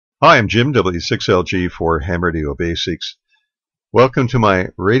Hi, I'm Jim, W6LG for Ham Radio Basics. Welcome to my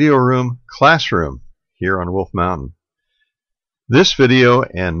radio room classroom here on Wolf Mountain. This video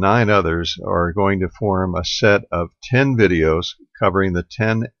and 9 others are going to form a set of 10 videos covering the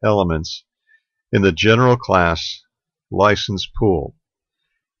 10 elements in the general class license pool.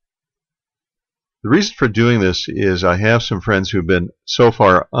 The reason for doing this is I have some friends who've been so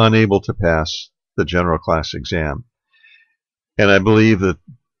far unable to pass the general class exam. And I believe that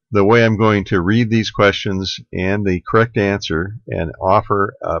the way I'm going to read these questions and the correct answer and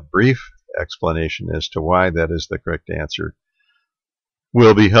offer a brief explanation as to why that is the correct answer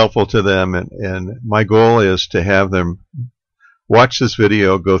will be helpful to them. And my goal is to have them watch this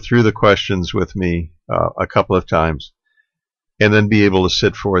video, go through the questions with me a couple of times, and then be able to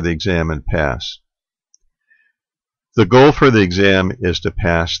sit for the exam and pass. The goal for the exam is to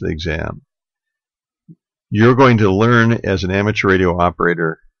pass the exam. You're going to learn as an amateur radio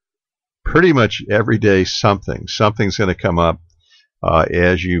operator pretty much every day something's going to come up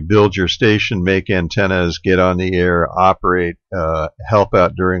as you build your station, make antennas, get on the air, operate, help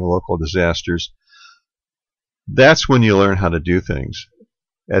out during local disasters. That's when you learn how to do things.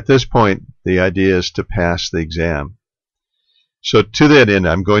 At this point, the idea is to pass the exam. So to that end,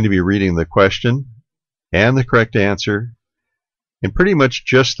 I'm going to be reading the question and the correct answer, and pretty much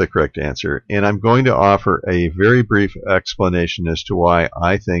just the correct answer, and I'm going to offer a very brief explanation as to why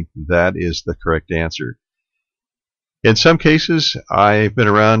I think that is the correct answer. In some cases, I've been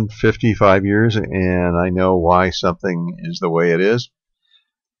around 55 years and I know why something is the way it is.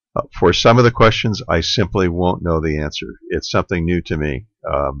 For some of the questions, I simply won't know the answer. It's something new to me,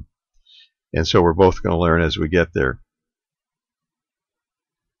 and so we're both going to learn as we get there.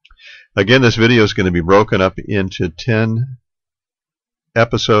 Again, this video is going to be broken up into 10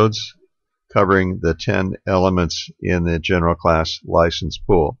 episodes covering the 10 elements in the general class license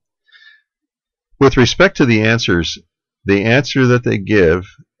pool. With respect to the answers, the answer that they give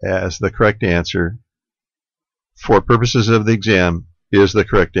as the correct answer for purposes of the exam is the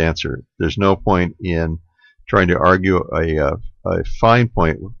correct answer. There's no point in trying to argue a fine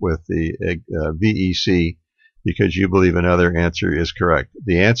point with the VEC because you believe another answer is correct.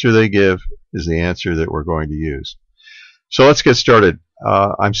 The answer they give is the answer that we're going to use. So let's get started.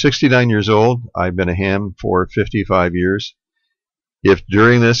 I'm 69 years old. I've been a ham for 55 years. If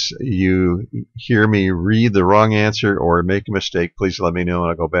during this you hear me read the wrong answer or make a mistake, please let me know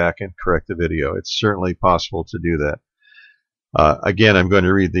and I'll go back and correct the video. It's certainly possible to do that. Again, I'm going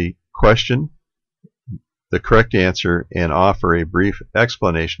to read the question, the correct answer, and offer a brief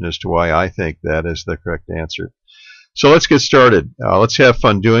explanation as to why I think that is the correct answer. So let's get started. Let's have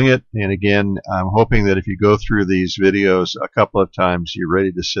fun doing it. And again, I'm hoping that if you go through these videos a couple of times, you're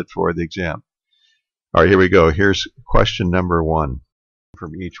ready to sit for the exam. All right, here we go. Here's question number 1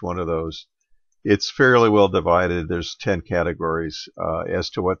 from each one of those. It's fairly well divided. There's 10 categories. As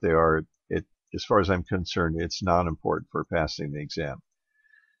to what they are, as far as I'm concerned, it's not important for passing the exam.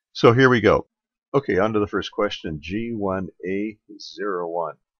 So here we go. Okay, on to the first question,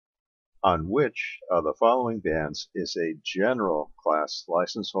 G1A01. On which of the following bands is a general class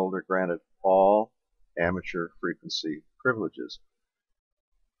license holder granted all amateur frequency privileges?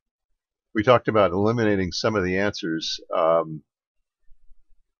 We talked about eliminating some of the answers. On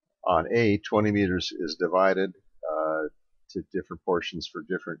A, 20 meters is divided to different portions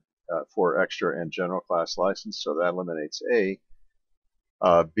for extra and general class license, so that eliminates A.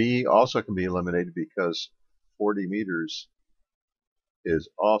 B also can be eliminated because 40 meters is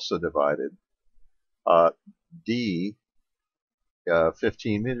also divided. D,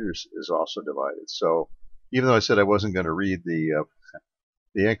 15 meters is also divided. So even though I said I wasn't going to read the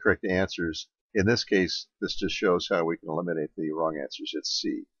incorrect answers, in this case, this just shows how we can eliminate the wrong answers. It's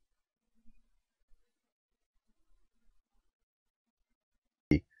C.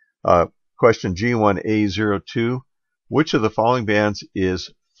 Question G1A02. Which of the following bands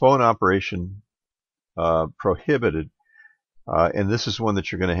is phone operation prohibited? And this is one that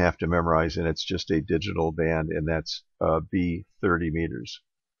you're going to have to memorize, and it's just a digital band, and that's B, 30 meters.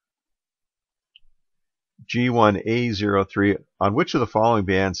 G1A03. On which of the following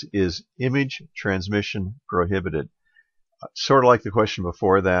bands is image transmission prohibited? Sort of like the question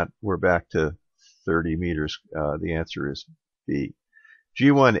before that, we're back to 30 meters. The answer is B.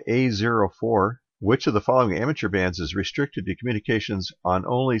 G1A04. Which of the following amateur bands is restricted to communications on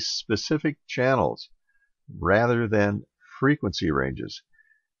only specific channels rather than frequency ranges?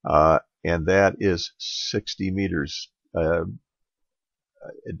 And that is 60 meters. A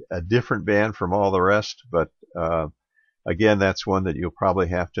different band from all the rest, but again, that's one that you'll probably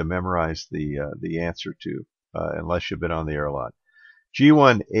have to memorize the answer to unless you've been on the air a lot.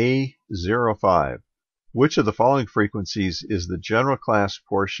 G1A05. Which of the following frequencies is the general class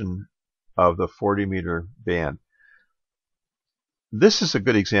portion of the 40-meter band? This is a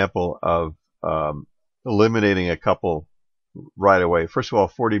good example of eliminating a couple right away. First of all,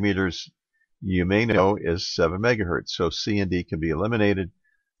 40 meters, you may know, is 7 megahertz, so C and D can be eliminated.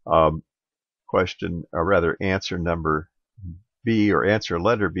 Answer number B, or answer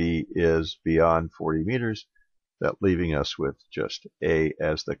letter B, is beyond 40 meters, that leaving us with just A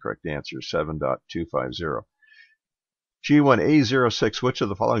as the correct answer, 7.250. G1A06, which of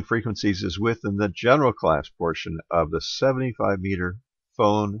the following frequencies is within the general class portion of the 75-meter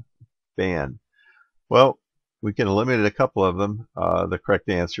phone band? Well, we can eliminate a couple of them. The correct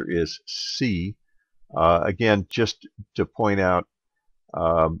answer is C. Again, just to point out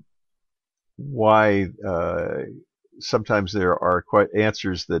why sometimes there are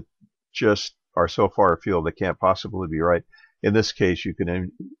answers that just are so far afield they can't possibly be right. In this case, you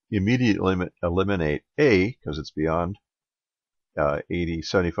can immediately eliminate A because it's beyond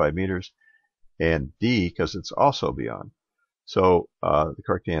 75 meters, and D because it's also beyond. So the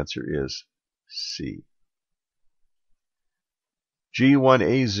correct answer is C.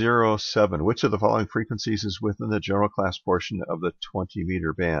 G1A07. Which of the following frequencies is within the general class portion of the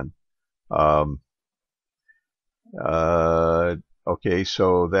 20-meter band? Okay,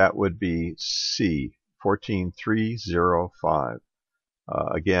 so that would be C, 14305.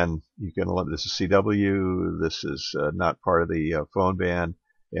 Again, you can this is CW. This is not part of the phone band,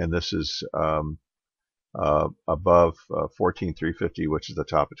 and this is above 14350, which is the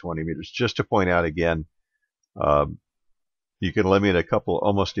top of 20 meters. Just to point out again, you can eliminate a couple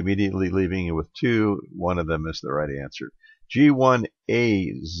almost immediately, leaving you with two. One of them is the right answer.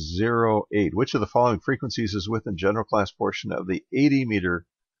 G1A08. Which of the following frequencies is within general class portion of the 80-meter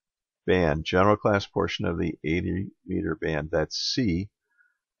band? General class portion of the 80-meter band. That's C,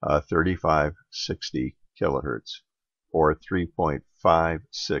 3560 kilohertz, or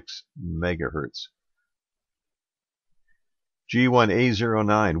 3.56 megahertz.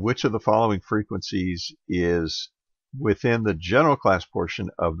 G1A09. Which of the following frequencies is within the general class portion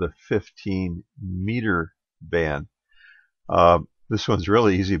of the 15-meter band? This one's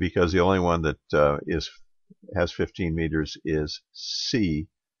really easy because the only one that has 15 meters is C,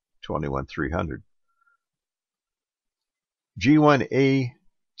 21300.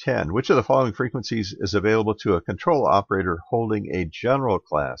 G1A10. Which of the following frequencies is available to a control operator holding a general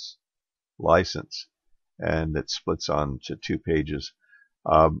class license? And it splits on to 2 pages.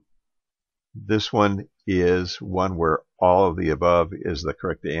 This one is one where all of the above is the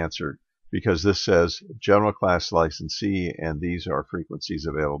correct answer, because this says general class licensee, and these are frequencies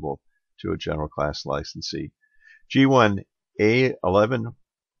available to a general class licensee. G1A11.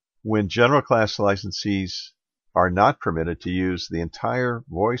 When general class licensees are not permitted to use the entire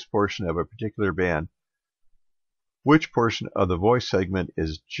voice portion of a particular band, which portion of the voice segment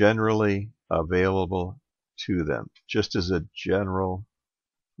is generally available to them? Just as a general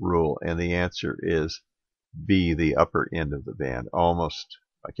rule, and the answer is B, the upper end of the band. Almost,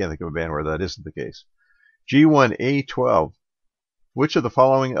 I can't think of a band where that isn't the case. G1A12. Which of the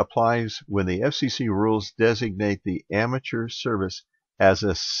following applies when the FCC rules designate the amateur service as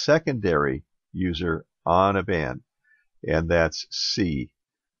a secondary user on a band? And that's C.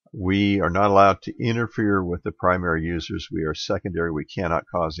 We are not allowed to interfere with the primary users. We are secondary. We cannot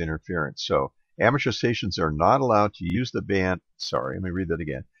cause interference. So amateur stations are not allowed to use the band. Sorry, let me read that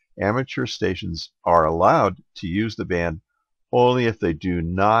again. Amateur stations are allowed to use the band only if they do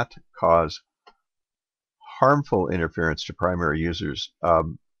not cause harmful interference to primary users.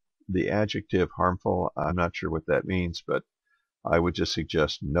 The adjective harmful, I'm not sure what that means, but I would just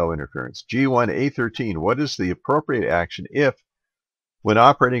suggest no interference. G1A13. What is the appropriate action if, when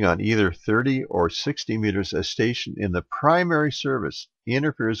operating on either 30 or 60 meters, a station in the primary service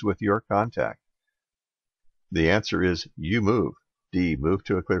interferes with your contact? The answer is you move. D, move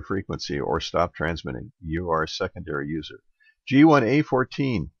to a clear frequency or stop transmitting. You are a secondary user.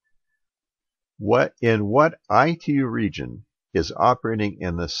 G1A14. In what ITU region is operating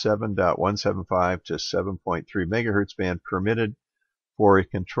in the 7.175 to 7.3 megahertz band permitted for a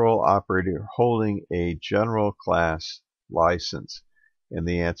control operator holding a general class license? And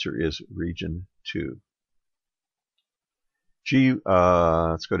the answer is region 2.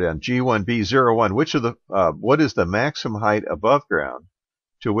 Let's go down. G1B01. What is the maximum height above ground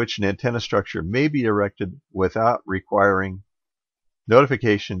to which an antenna structure may be erected without requiring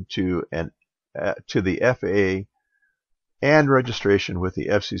notification to the FAA and registration with the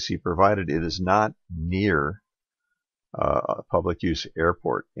FCC, provided it is not near a public use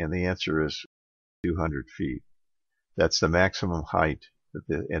airport? And the answer is 200 feet. That's the maximum height that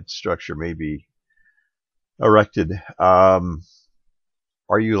the structure may be erected. Are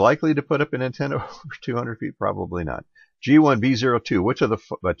you likely to put up an antenna over 200 feet? Probably not. G1B02, which of the,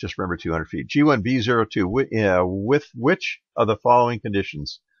 but just remember 200 feet. G1B02, with which of the following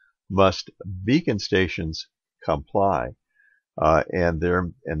conditions must beacon stations comply? And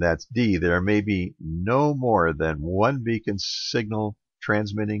that's D. There may be no more than one beacon signal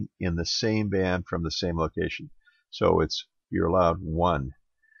transmitting in the same band from the same location. So you're allowed one.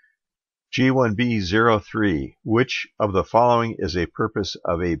 G1B03, which of the following is a purpose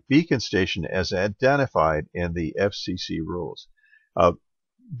of a beacon station as identified in the FCC rules?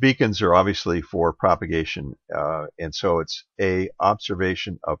 Beacons are obviously for propagation, and so it's A,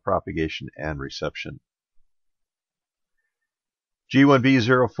 observation of propagation and reception.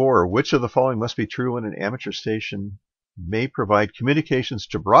 G1B04, which of the following must be true when an amateur station may provide communications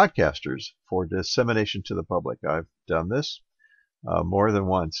to broadcasters for dissemination to the public? I've done this more than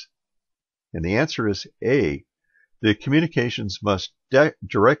once. And the answer is A. The communications must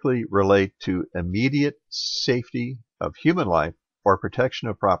directly relate to immediate safety of human life or protection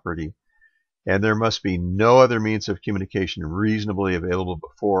of property, and there must be no other means of communication reasonably available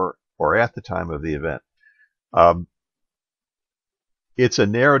before or at the time of the event. It's a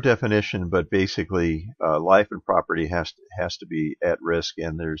narrow definition, but basically life and property has to be at risk,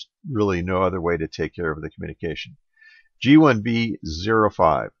 and there's really no other way to take care of the communication.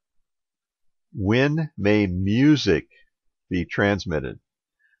 G1B05. When may music be transmitted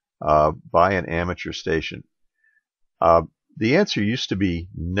by an amateur station? The answer used to be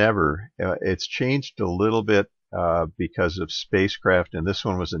never. It's changed a little bit because of spacecraft, and this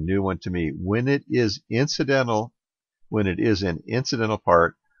one was a new one to me. When it is an incidental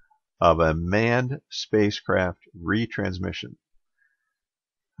part of a manned spacecraft retransmission.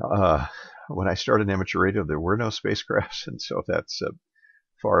 When I started amateur radio, there were no spacecrafts, and so that's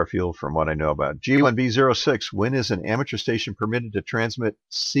far afield from what I know about. G1B06, when is an amateur station permitted to transmit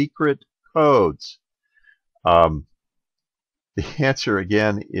secret codes? The answer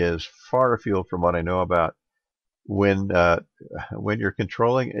again is far afield from what I know about. When you're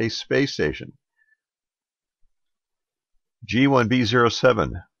controlling a space station.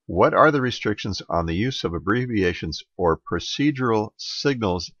 G1B07, what are the restrictions on the use of abbreviations or procedural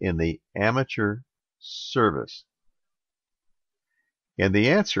signals in the amateur service? And the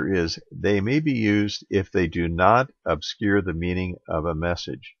answer is they may be used if they do not obscure the meaning of a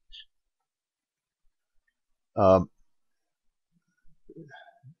message.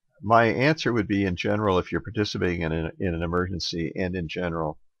 My answer would be in general, if you're participating in an emergency, and in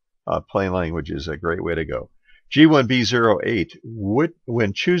general, plain language is a great way to go. G1B08,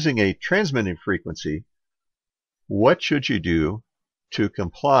 when choosing a transmitting frequency, what should you do to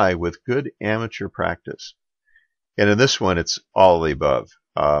comply with good amateur practice? And in this one, it's all of the above.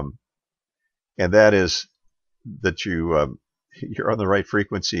 And that is that you're on the right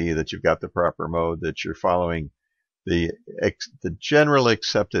frequency, that you've got the proper mode, that you're following the general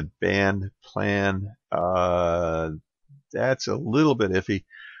accepted band plan. That's a little bit iffy.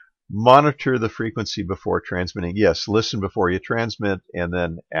 Monitor the frequency before transmitting. Yes, listen before you transmit, and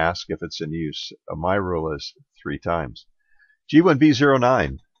then ask if it's in use. My rule is 3 times.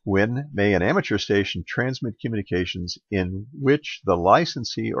 G1B09. When may an amateur station transmit communications in which the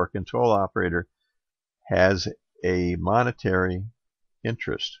licensee or control operator has a monetary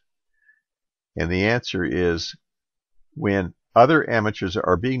interest? And the answer is when other amateurs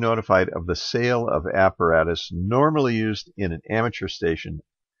are being notified of the sale of apparatus normally used in an amateur station.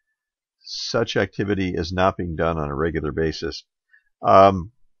 Such activity is not being done on a regular basis.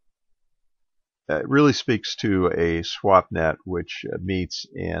 It really speaks to a swap net which meets,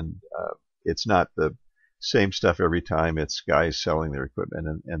 and it's not the same stuff every time. It's guys selling their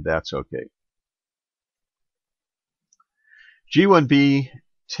equipment, and that's okay.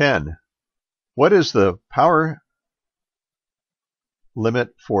 G1B10. What is the power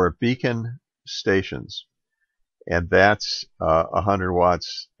limit for beacon stations? And that's 100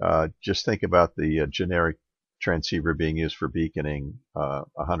 watts. Just think about the generic transceiver being used for beaconing,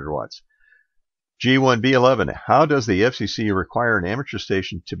 100 watts. G1B11, how does the FCC require an amateur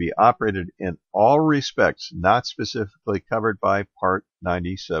station to be operated in all respects not specifically covered by Part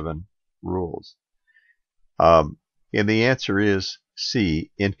 97 rules? And the answer is C,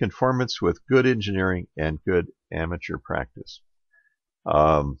 in conformance with good engineering and good amateur practice.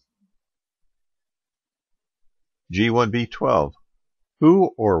 G1B12,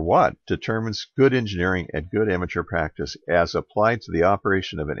 who or what determines good engineering and good amateur practice as applied to the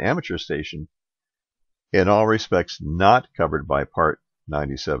operation of an amateur station in all respects not covered by Part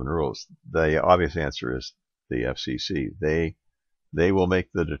 97 rules? The obvious answer is the FCC. They will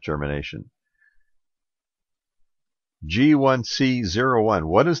make the determination. G1C01.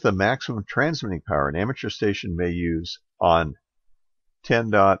 What is the maximum transmitting power an amateur station may use on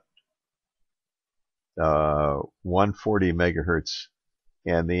 10.140 megahertz?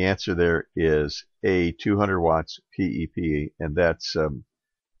 And the answer there is A, 200 watts PEP, and that's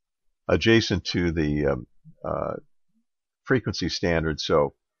adjacent to the frequency standard.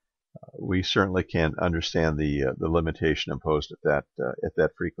 So we certainly can understand the limitation imposed at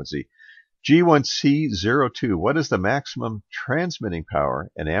that frequency. G1C02. What is the maximum transmitting power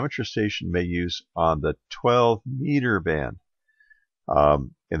an amateur station may use on the 12-meter band?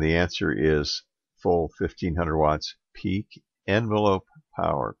 And the answer is full 1500 watts peak envelope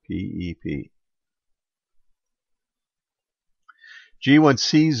power, PEP.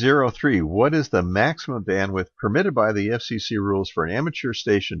 G1C03. What is the maximum bandwidth permitted by the FCC rules for an amateur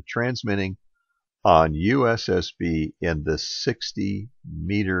station transmitting on USSB in the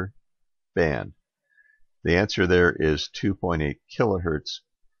 60-meter band? The answer there is 2.8 kilohertz.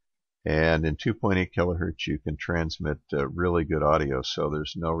 And in 2.8 kilohertz, you can transmit really good audio, so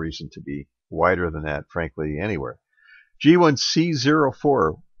there's no reason to be wider than that, frankly, anywhere.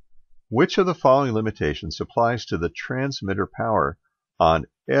 G1C04. Which of the following limitations applies to the transmitter power on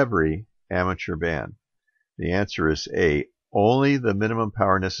every amateur band? The answer is A. Only the minimum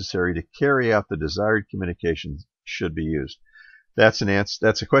power necessary to carry out the desired communications should be used. That's a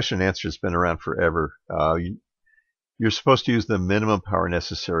question and answer that's been around forever. You're supposed to use the minimum power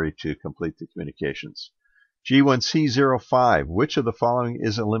necessary to complete the communications. G1C05. Which of the following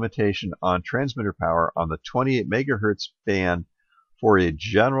is a limitation on transmitter power on the 28 megahertz band for a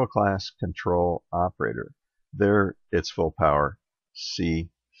general class control operator? There, it's full power,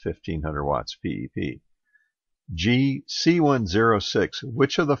 C, 1500 watts PEP. GC106.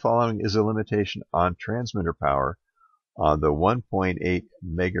 Which of the following is a limitation on transmitter power on the 1.8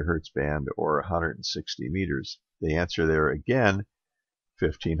 megahertz band or 160 meters? The answer there again,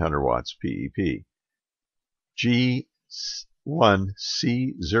 1500 watts PEP.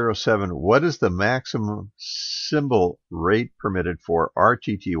 G1C07. What is the maximum symbol rate permitted for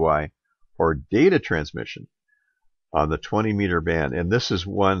RTTY or data transmission on the 20-meter band? And this is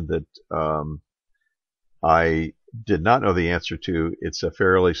one that I did not know the answer to. It's a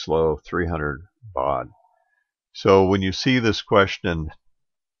fairly slow 300 baud. So when you see this question,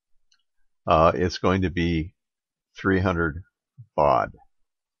 it's going to be 300 baud.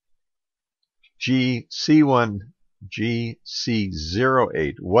 GC1,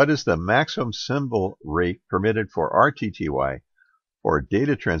 GC08. What is the maximum symbol rate permitted for RTTY or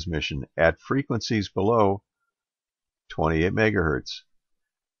data transmission at frequencies below 28 megahertz?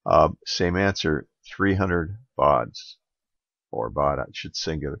 Same answer, 300 bauds, or baud, I should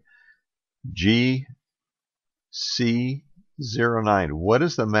singular. GC09. What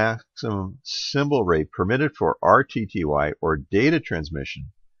is the maximum symbol rate permitted for RTTY or data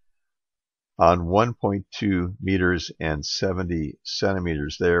transmission on 1.2 meters and 70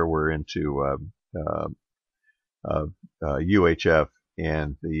 centimeters? There we're into UHF,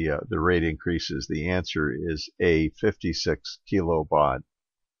 and the rate increases. The answer is A, 56 kilobaud.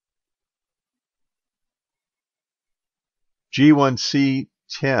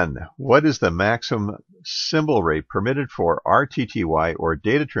 G1C10. What is the maximum symbol rate permitted for RTTY or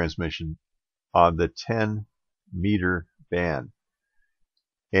data transmission on the 10-meter band?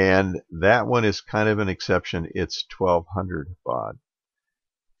 And that one is kind of an exception. It's 1200 baud.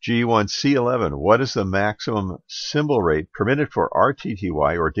 G1C11. What is the maximum symbol rate permitted for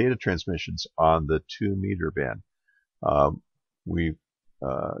RTTY or data transmissions on the 2-meter band?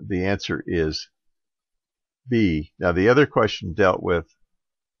 The answer is B. Now the other question dealt with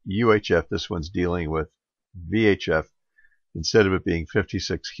UHF. This one's dealing with VHF. Instead of it being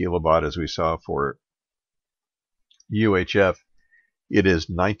 56 kilobaud as we saw for UHF, it is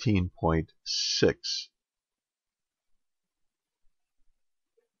 19.6.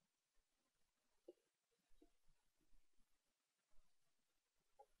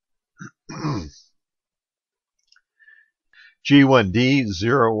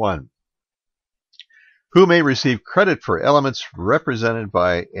 G1D01. Who may receive credit for elements represented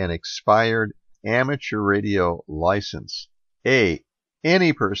by an expired amateur radio license? A.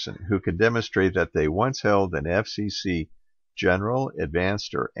 Any person who can demonstrate that they once held an FCC general,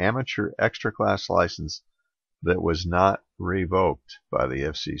 advanced, or amateur extra class license that was not revoked by the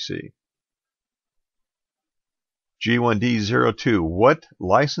FCC. G1D02. What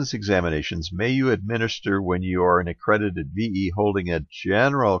license examinations may you administer when you are an accredited VE holding a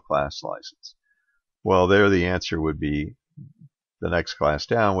general class license? Well, there the answer would be the next class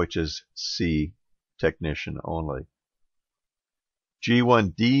down, which is C, technician only.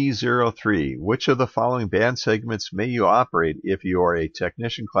 G1D03. Which of the following band segments may you operate if you are a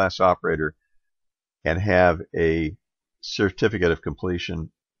technician class operator and have a certificate of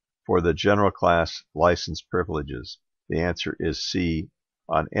completion for the general class license privileges? The answer is C,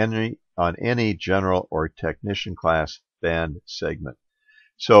 on any general or technician class band segment.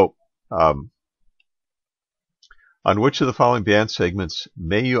 So, on which of the following band segments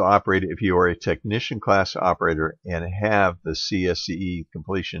may you operate if you are a technician class operator and have the CSCE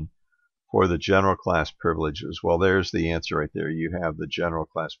completion for the general class privileges? Well, there's the answer right there. You have the general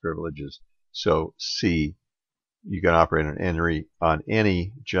class privileges. So C, you can operate on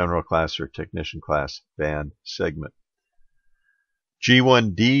any general class or technician class band segment.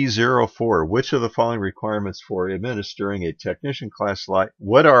 G1D04. Which of the following requirements for administering a technician class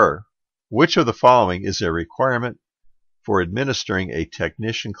which of the following is a requirement for administering a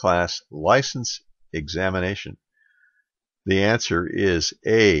technician class license examination? The answer is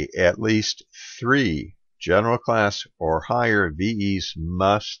A. At least 3 general class or higher VEs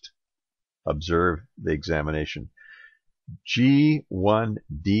must observe the examination.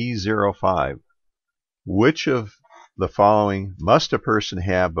 G1D05. Which of the following must a person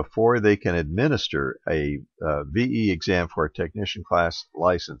have before they can administer a VE exam for a technician class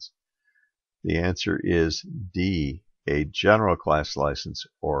license? The answer is D, a general class license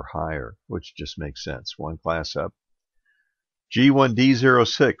or higher, which just makes sense, one class up.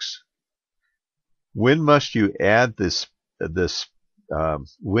 G1D06. When must you add the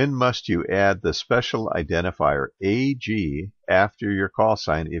special identifier AG after your call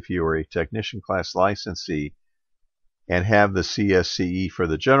sign if you are a technician class licensee and have the CSCE for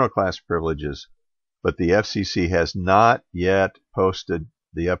the general class privileges, but the FCC has not yet posted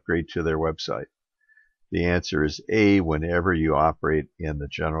the upgrade to their website? The answer is A, whenever you operate in the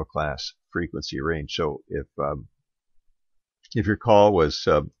general class frequency range. So if your call was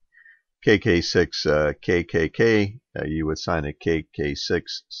KK6 KKK, you would sign a KK6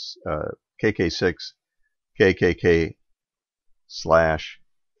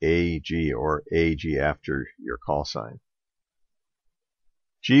 KKK/AG or AG after your call sign.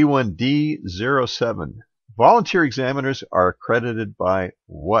 G1D07. Volunteer examiners are accredited by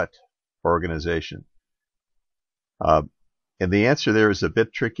what organization? And the answer there is a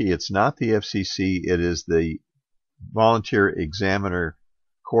bit tricky. It's not the FCC. It is the Volunteer Examiner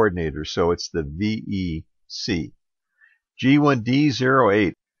Coordinator. So it's the VEC.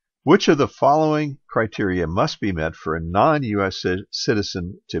 G1D08. Which of the following criteria must be met for a non-U.S.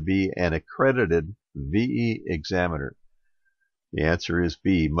 citizen to be an accredited VE examiner? The answer is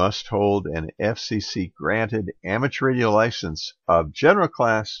B, must hold an FCC-granted amateur radio license of general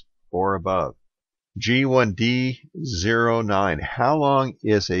class or above. G1D09. How long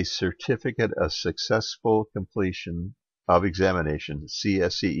is a certificate of successful completion of examination,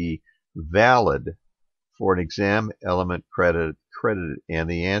 CSCE, valid for an exam element credited? And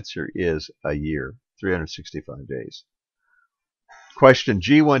the answer is a year, 365 days. Question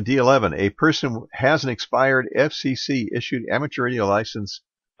G1D11. A person has an expired FCC-issued amateur radio license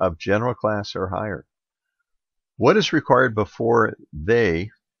of general class or higher. What is required before they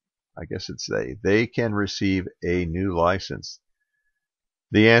can receive a new license?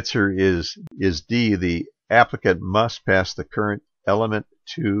 The answer is D. The applicant must pass the current Element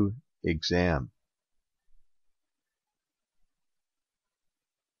 2 exam.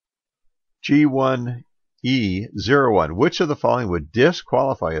 G1E01. Which of the following would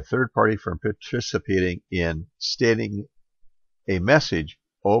disqualify a third party from participating in stating a message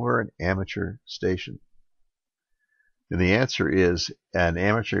over an amateur station? And the answer is an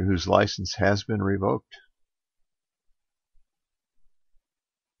amateur whose license has been revoked.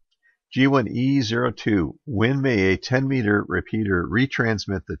 G1E02. When may a 10-meter repeater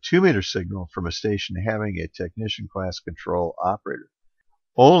retransmit the 2-meter signal from a station having a technician class control operator?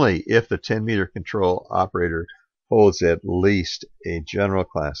 Only if the 10-meter control operator holds at least a general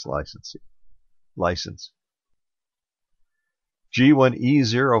class license.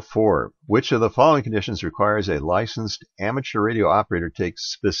 G1E04. Which of the following conditions requires a licensed amateur radio operator to take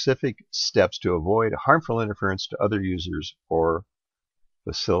specific steps to avoid harmful interference to other users or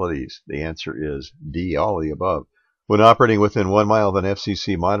facilities? The answer is D, all of the above. When operating within 1 mile of an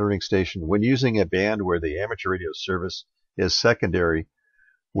FCC monitoring station, when using a band where the amateur radio service is secondary,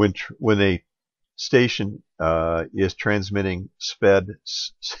 when a station is transmitting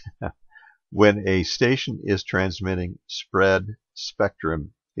when a station is transmitting spread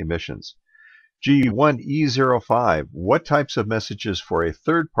spectrum emissions. G1E05. What types of messages for a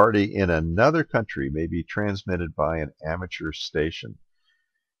third party in another country may be transmitted by an amateur station?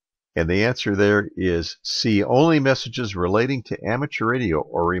 And the answer there is C, only messages relating to amateur radio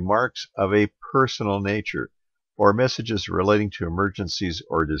or remarks of a personal nature, or messages relating to emergencies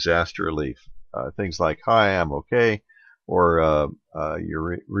or disaster relief. Things like, hi, I'm okay, or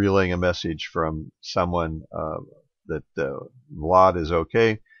you're relaying a message from someone that Vlad is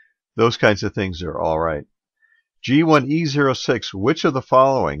okay. Those kinds of things are all right. G1E06, which of the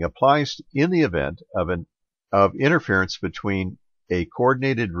following applies in the event of interference between a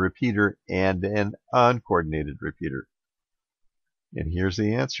coordinated repeater and an uncoordinated repeater? And here's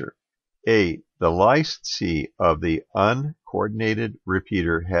the answer. A, the licensee of the uncoordinated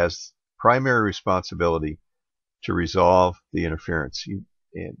repeater has primary responsibility to resolve the interference.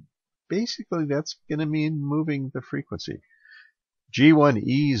 And basically that's going to mean moving the frequency.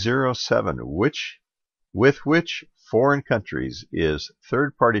 G1E07, with which foreign countries is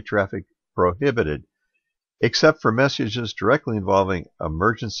third-party traffic prohibited except for messages directly involving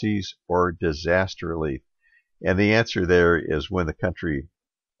emergencies or disaster relief? And the answer there is when the country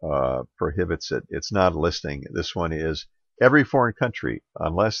prohibits it. It's not a listing. This one is every foreign country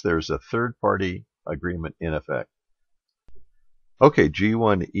unless there's a third-party agreement in effect. Okay,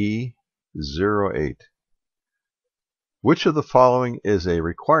 G1E08. Which of the following is a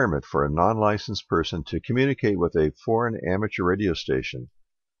requirement for a non-licensed person to communicate with a foreign amateur radio station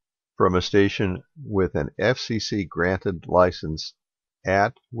from a station with an FCC-granted license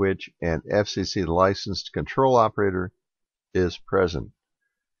at which an FCC-licensed control operator is present?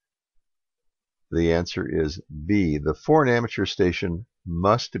 The answer is B. The foreign amateur station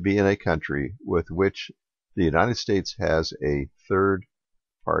must be in a country with which the United States has a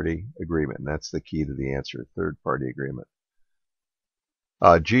third-party agreement. And that's the key to the answer, third-party agreement.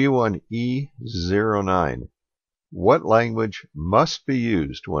 G1E09. What language must be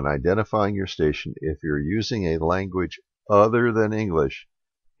used when identifying your station if you're using a language other than English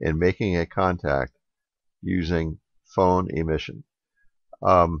and making a contact using phone emission?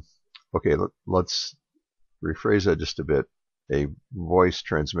 Okay, let's rephrase that just a bit. A voice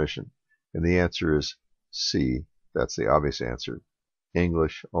transmission. And the answer is C. That's the obvious answer.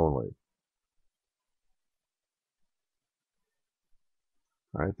 English only.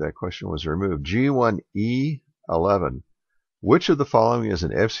 All right, that question was removed. G1E11. Which of the following is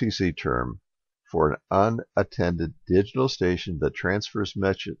an FCC term for an unattended digital station that transfers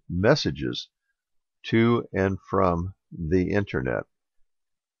messages to and from the Internet?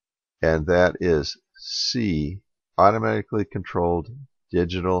 And that is C, automatically controlled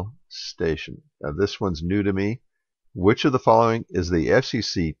digital station. Now this one's new to me. Which of the following is the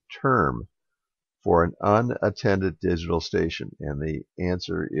FCC term for an unattended digital station? And the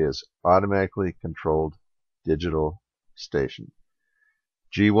answer is automatically controlled digital station.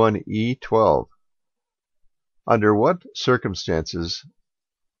 G1E12. Under what circumstances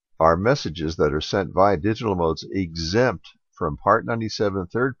are messages that are sent via digital modes exempt from Part 97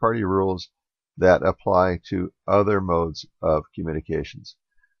 third-party rules that apply to other modes of communications?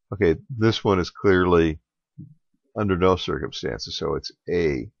 Okay, this one is clearly under no circumstances, so it's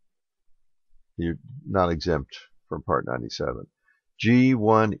A. You're not exempt from Part 97.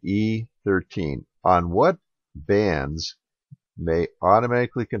 G1E13. On what bands may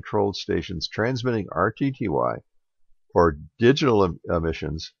automatically controlled stations transmitting RTTY or digital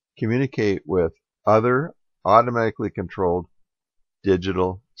emissions communicate with other automatically controlled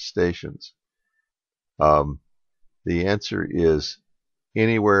digital stations? The answer is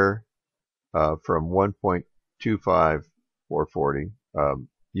anywhere from 1.25 440,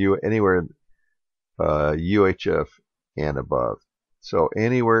 anywhere UHF and above. So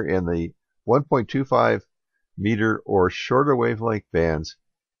anywhere in the 1.25 meter or shorter wavelength bands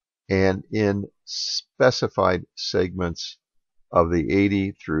and in specified segments of the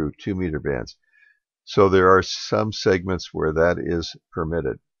 80 through 2 meter bands. So there are some segments where that is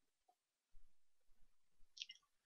permitted.